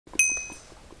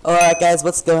Alright guys,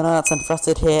 what's going on? It's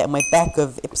Unfrosted here, and we're back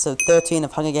with episode 13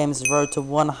 of Hunger Games Road to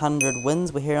 100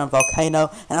 Wins. We're here on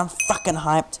Volcano, and I'm fucking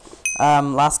hyped.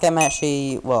 Last game I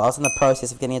was in the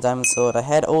process of getting a diamond sword. I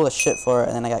had all the shit for it,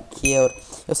 and then I got killed.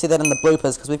 You'll see that in the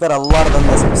bloopers, because we've got a lot of them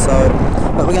this episode.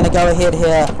 But we're going to go ahead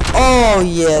here. Oh,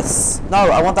 yes! No,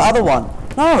 I want the other one.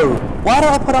 No! Why did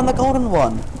I put on the golden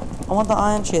one? I want the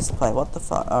iron chest plate. What the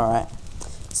fuck? Alright.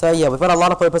 So yeah, we've got a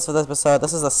lot of bloopers for this episode.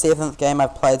 This is the 7th game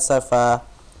I've played so far.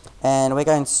 And we're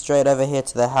going straight over here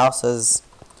to the houses.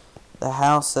 The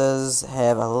houses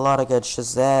have a lot of good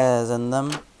shazazz in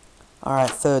them.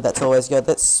 Alright, food, that's always good.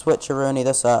 Let's switcheroonie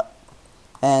this up.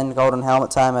 And golden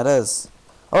helmet time it is.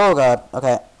 Oh god,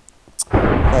 okay.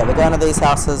 Okay, we're going to these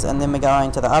houses, and then we're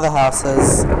going to the other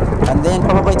houses, and then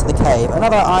probably to the cave.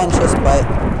 Another iron chest plate.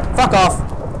 Fuck off!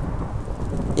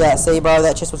 Yeah, see bro,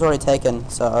 that chest was already taken,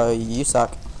 so you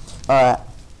suck. Alright.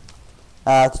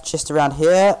 Chest around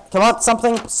here. Come on,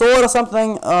 something, sword or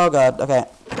something. Oh god, okay.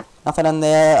 Nothing in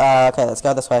there. Okay, let's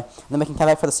go this way. And then we can come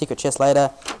back for the secret chest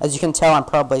later. As you can tell, I'm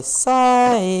probably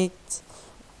psyched.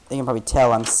 You can probably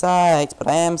tell I'm psyched, but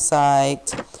I am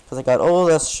psyched. Because I got all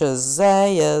this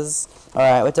shazayas.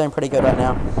 Alright, we're doing pretty good right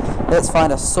now. Let's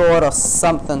find a sword or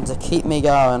something to keep me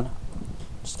going.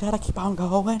 Just gotta keep on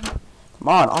going. Come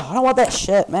on. Oh, I don't want that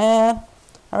shit, man.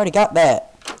 I already got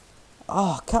that.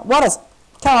 Oh, come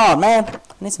on, man. I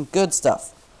need some good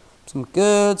stuff. Some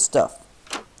good stuff.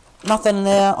 Nothing in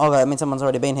there. Oh, that means someone's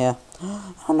already been here.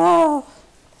 Oh, no.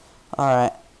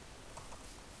 Alright.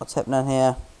 What's happening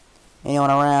here?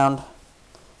 Anyone around?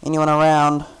 Anyone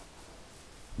around?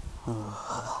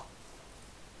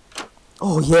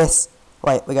 Oh, yes.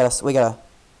 Wait, we gotta,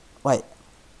 wait.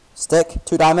 Stick.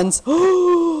 2 diamonds.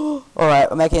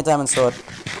 Alright, we're making a diamond sword.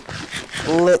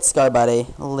 Let's go, buddy.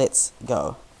 Let's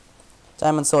go.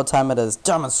 Diamond sword time it is.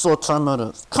 Diamond sword time it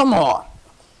is. Come on.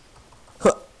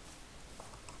 Huh.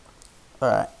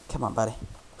 Alright, come on, buddy.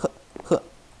 Huh. Huh.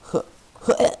 Huh.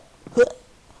 Huh. Huh.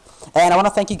 And I want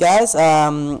to thank you guys.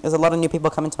 There's a lot of new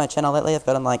people coming to my channel lately. I've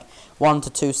gotten like 1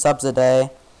 to 2 subs a day.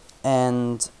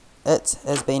 And it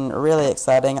has been really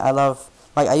exciting. I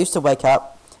used to wake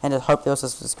up and just hope there was a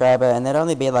subscriber. And there'd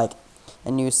only be like a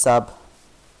new sub,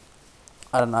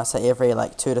 I don't know, say every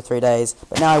like 2 to 3 days.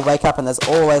 But now I wake up and there's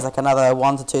always like another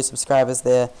 1 to 2 subscribers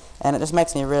there. And it just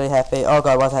makes me really happy. Oh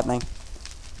god, what's happening?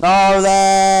 No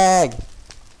lag!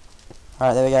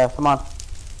 Alright, there we go. Come on.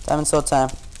 Diamond sword time.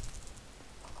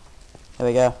 There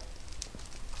we go.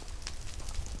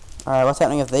 Alright, what's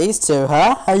happening with these two,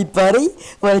 huh? Hey buddy,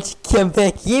 why don't you come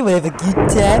back here? Wanna have a good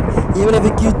time? You wanna have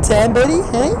a good time, buddy?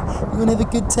 Hey? You wanna have a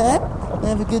good time? Wanna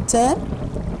have a good time?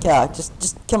 Yeah,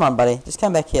 just come on, buddy. Just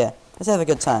come back here. Let's have a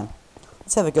good time.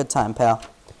 Let's have a good time, pal.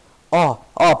 Oh,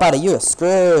 buddy, you're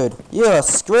screwed. You're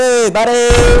screwed, buddy.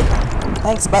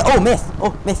 Thanks, buddy. Oh, myth.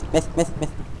 Oh, myth.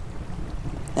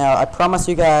 Now, I promise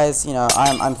you guys, you know,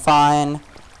 I'm fine.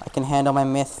 I can handle my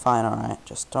myth fine, alright.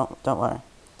 Just don't worry.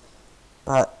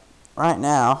 But right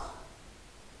now,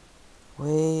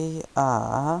 we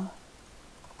are,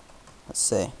 let's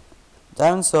see,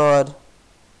 diamond sword.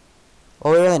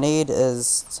 All we really need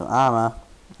is some armor,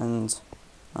 and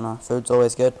I don't know, food's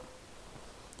always good.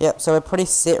 Yep, so we're pretty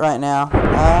set right now.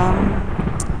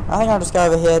 I think I'll just go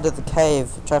over here to the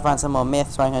cave, try to find some more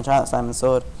meth so I can try this diamond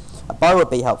sword. A bow would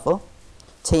be helpful.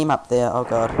 Team up there, oh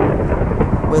god.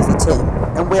 Where's the team?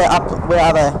 And where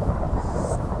are they?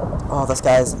 Oh, this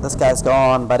guy's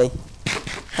gone, buddy.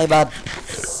 Hey, bud.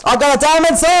 I got a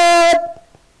diamond sword!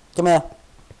 Come here.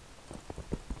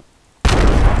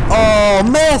 Oh,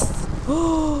 meth!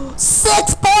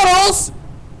 6 bottles!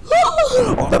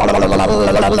 Oh.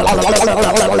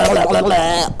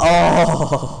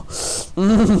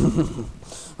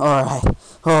 Alright.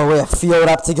 Oh, we're fueled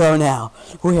up to go now.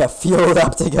 We are fueled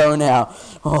up to go now.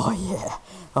 Oh, yeah.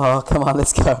 Oh, come on,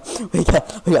 let's go. We got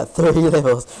 3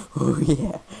 levels. Oh,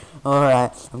 yeah.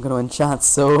 Alright, I'm going to enchant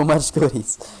so much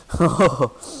goodies.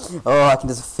 Oh, I can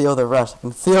just feel the rush. I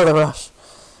can feel the rush.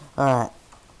 Alright.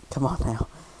 Come on now.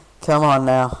 Come on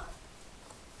now.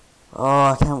 Oh,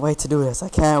 I can't wait to do this. I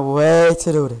can't wait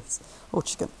to do this. Oh,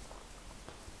 chicken.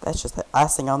 That's just the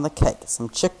icing on the cake. Some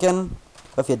chicken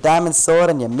with your diamond sword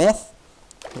and your myth.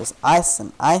 Just ice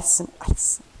and ice and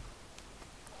ice.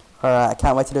 Alright, I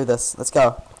can't wait to do this. Let's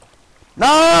go.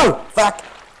 No! Fuck!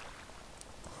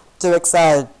 Too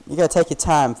excited. You gotta take your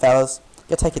time, fellas. You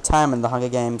gotta take your time in the Hunger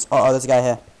Games. Oh, there's a guy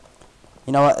here.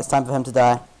 You know what? It's time for him to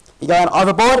die. You going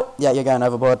overboard? Yeah, you're going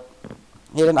overboard.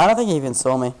 I don't think he even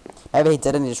saw me. Maybe he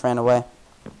didn't, he just ran away.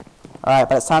 Alright,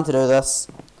 but it's time to do this.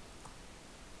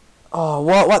 Oh,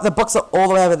 what? The books are all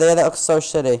the way over there? That looks so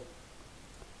shitty.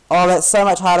 Oh, that's so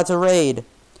much harder to read.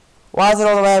 Why is it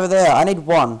all the way over there? I need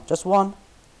one. Just one.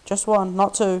 Just one,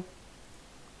 not two.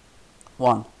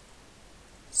 One.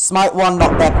 Smite one,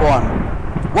 knock back one.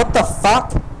 What the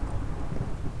fuck?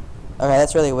 Okay,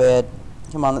 that's really weird.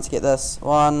 Come on, let's get this.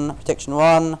 One, protection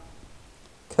one.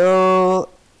 Cool.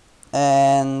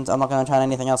 And I'm not going to try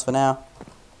anything else for now.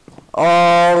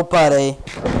 Oh, buddy.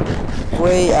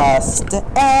 We are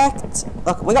stacked.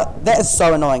 Look, we got... That is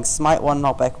so annoying. Smite one,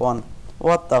 knockback one.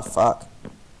 What the fuck?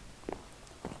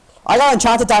 I got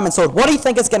enchanted diamond sword. What do you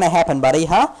think is going to happen, buddy,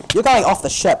 huh? You're going off the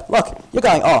ship. Look, you're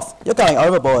going off. You're going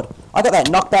overboard. I got that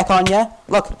knockback on you.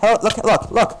 Look, look.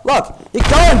 You're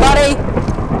going, buddy.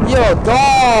 You're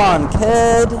gone,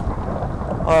 kid.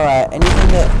 Alright, anything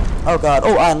that... Oh, God.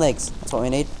 Oh, iron legs. That's what we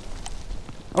need.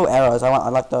 Oh, arrows. I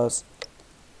like those.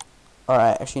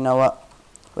 Alright, actually, you know what?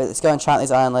 Wait, let's go enchant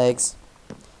these iron legs.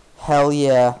 Hell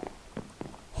yeah.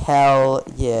 Hell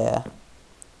yeah.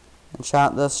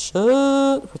 Enchant this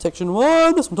shit. Protection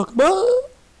one. That's what I'm talking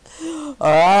about.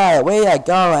 Alright, we are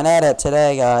going at it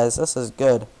today, guys. This is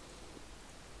good.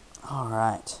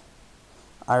 Alright.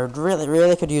 I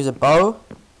really could use a bow.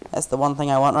 That's the one thing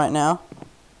I want right now.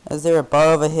 Is there a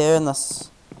bow over here in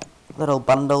this little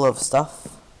bundle of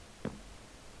stuff?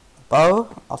 Bow?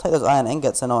 I'll take those iron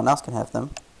ingots so no one else can have them.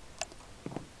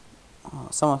 Oh,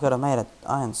 someone could have made an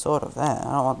iron sword of that.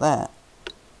 I don't want that.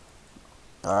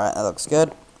 Alright, that looks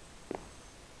good.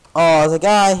 Oh, there's a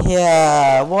guy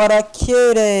here. What a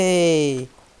cutie.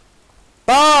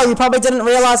 Oh, you probably didn't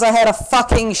realize I had a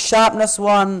fucking sharpness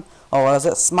one. Oh, what is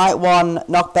it? Smite one,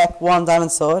 knockback one,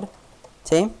 diamond sword.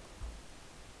 Team?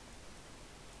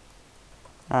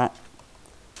 Alright.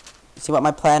 See what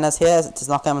my plan is here? Is to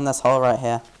knock him in this hole right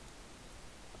here.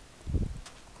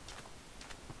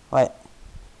 Wait.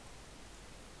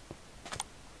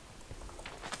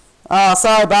 Oh,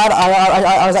 sorry, bud.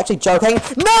 I was actually joking.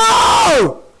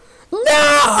 No!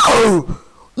 No!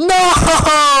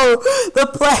 No! The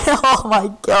plan... Oh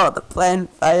my god, the plan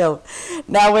failed.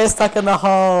 Now we're stuck in the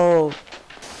hole.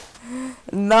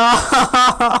 No!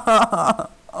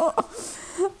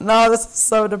 No, this is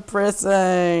so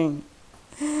depressing.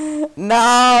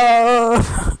 No!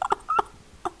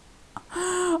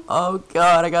 Oh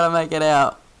god, I gotta make it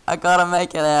out. I gotta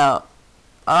make it out.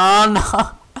 Oh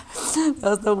no! That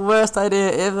was the worst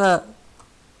idea ever.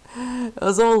 It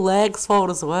was all Lag's fault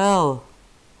as well.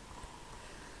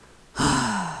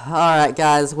 Alright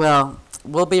guys, well,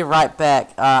 we'll be right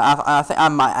back. I think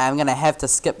I'm gonna have to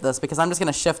skip this because I'm just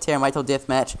gonna shift here and wait till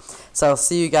deathmatch. So I'll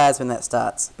see you guys when that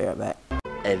starts. Be right back.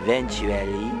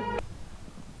 Eventually.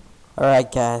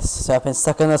 Alright guys, so I've been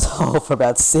stuck in this hole for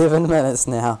about 7 minutes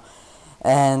now.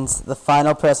 And the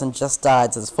final person just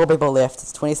died, so there's 4 people left.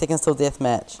 It's 20 seconds till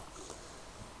deathmatch.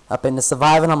 I've been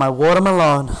surviving on my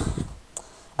watermelon.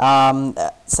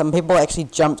 Some people actually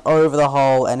jumped over the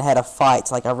hole and had a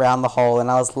fight, like, around the hole,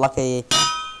 and I was lucky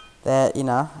that, you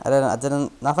know,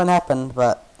 nothing happened,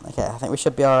 but, okay, I think we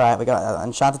should be alright. We got an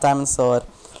enchanted diamond sword.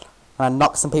 And I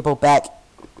knocked some people back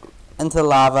into the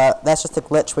lava. That's just a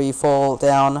glitch where you fall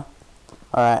down.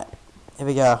 Alright, here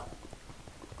we go.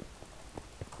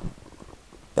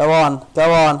 Go on,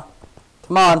 go on.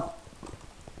 Come on.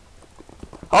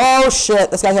 Oh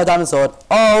shit, this guy's got a diamond sword.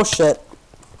 Oh shit.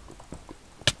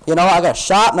 You know what, I got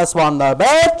sharpness one though,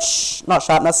 bitch! Not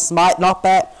sharpness, smite,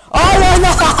 knockback.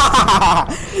 Oh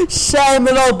no! Shame,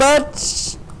 little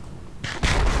bitch!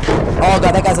 Oh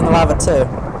god, that guy's in the lava too.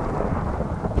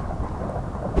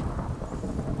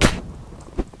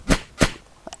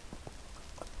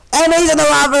 And he's in the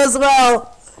lava as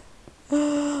well!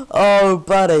 Oh,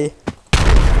 buddy.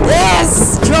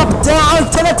 Yes! Drop down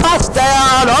to the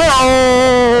touchdown!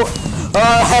 Oh!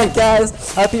 Alright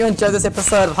guys, I hope you enjoyed this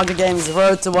episode of Hunger Games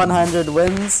Road to 100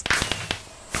 Wins.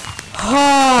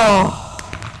 Oh!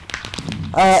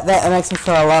 Alright, that makes me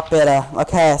feel a lot better.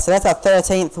 Okay, so that's our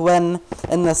 13th win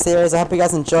in the series. I hope you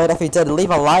guys enjoyed. If you did,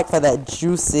 leave a like for that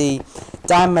juicy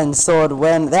diamond sword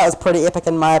win. That was pretty epic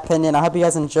in my opinion. I hope you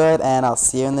guys enjoyed, and I'll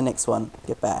see you in the next one.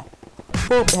 Goodbye.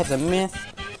 Boop, we have the myth.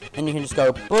 And you can just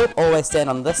go boop, always stand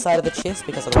on this side of the chest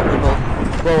because a lot of people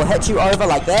will hit you over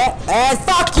like that. And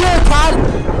fuck you,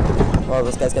 cunt! Oh,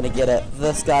 this guy's gonna get it.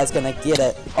 This guy's gonna get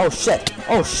it. Oh shit.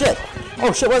 Oh shit.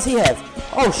 Oh shit, what does he have?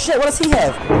 Oh shit, what does he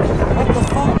have? What the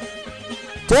fuck?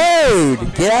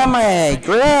 Dude, get out of my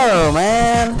grill,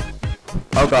 man.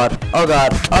 Oh god. Oh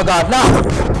god. Oh god, no!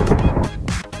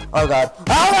 Oh god.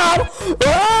 Oh god!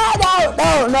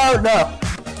 Oh, no, no, no, no!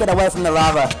 Get away from the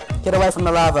lava. Get away from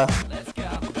the lava.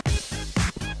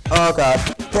 Oh god.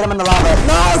 Get him in the lava.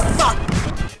 No, fuck!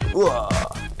 Whoa.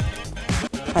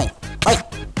 Hey. Hey.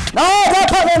 No, don't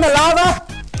put me in the lava!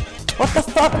 What the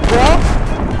fuck, bro?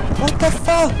 What the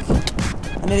fuck?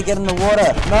 I need to get in the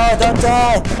water. No, don't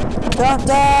die. Don't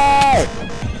die.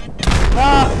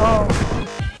 No.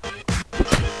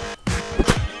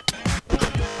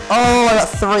 Oh, I got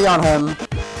 3 on him.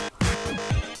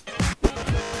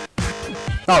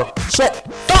 Oh, shit.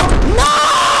 Fuck.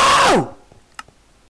 No!